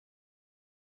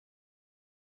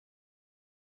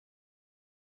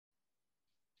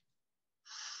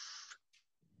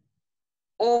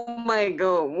oh my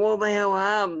God, what the hell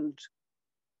happened?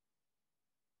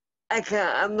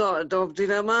 I'm not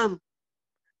adopted, am I?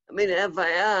 I mean, if I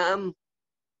am,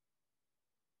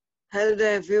 how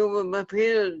do I feel with my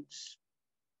parents?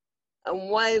 And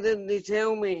why didn't they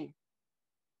tell me?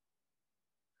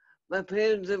 My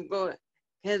parents have got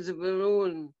kids of their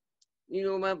own. You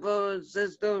know, my brother and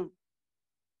sister.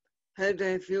 How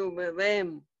do I feel about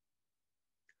them?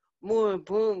 More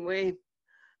importantly,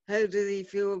 how do they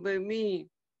feel about me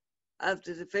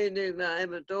after they find out that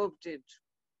I'm adopted?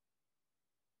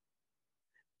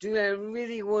 Do I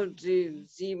really want to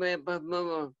see my birth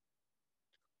mother?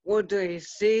 What do I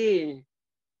say?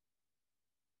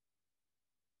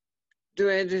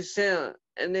 Do I just sit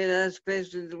and then ask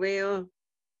questions later?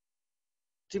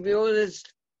 To be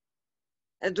honest,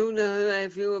 I don't know how I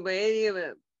feel about any of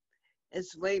it.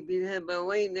 It's like being hit by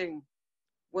lightning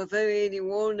without any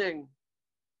warning.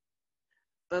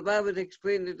 But that would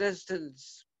explain the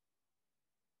distance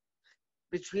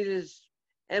between us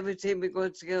every time we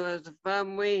got together as a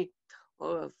family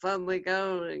or at family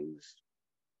gatherings.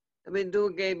 I mean,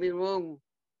 don't get me wrong,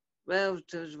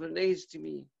 relatives were nice to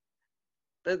me,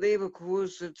 but they were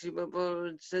closer to my brother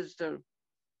and sister,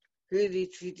 who they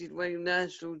treated like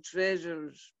national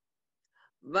treasures.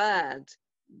 That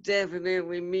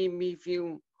definitely made me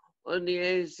feel on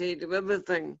the outside of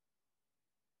everything.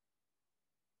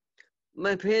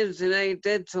 My parents and I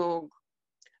did talk,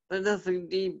 but nothing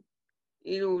deep,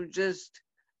 just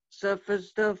surface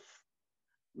stuff.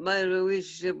 My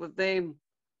relationship with them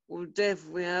will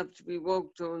definitely have to be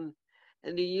worked on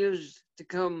in the years to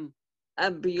come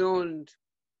and beyond.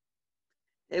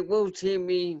 It will take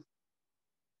me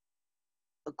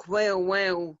quite a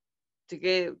while to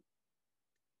get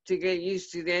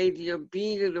used to the idea of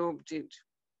being adopted.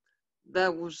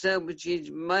 That will certainly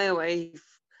change my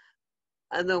life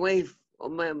and the life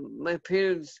of my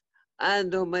parents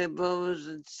and of my brothers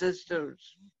and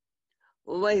sisters.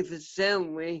 Life is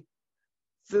certainly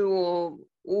full of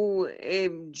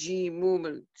OMG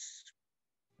moments.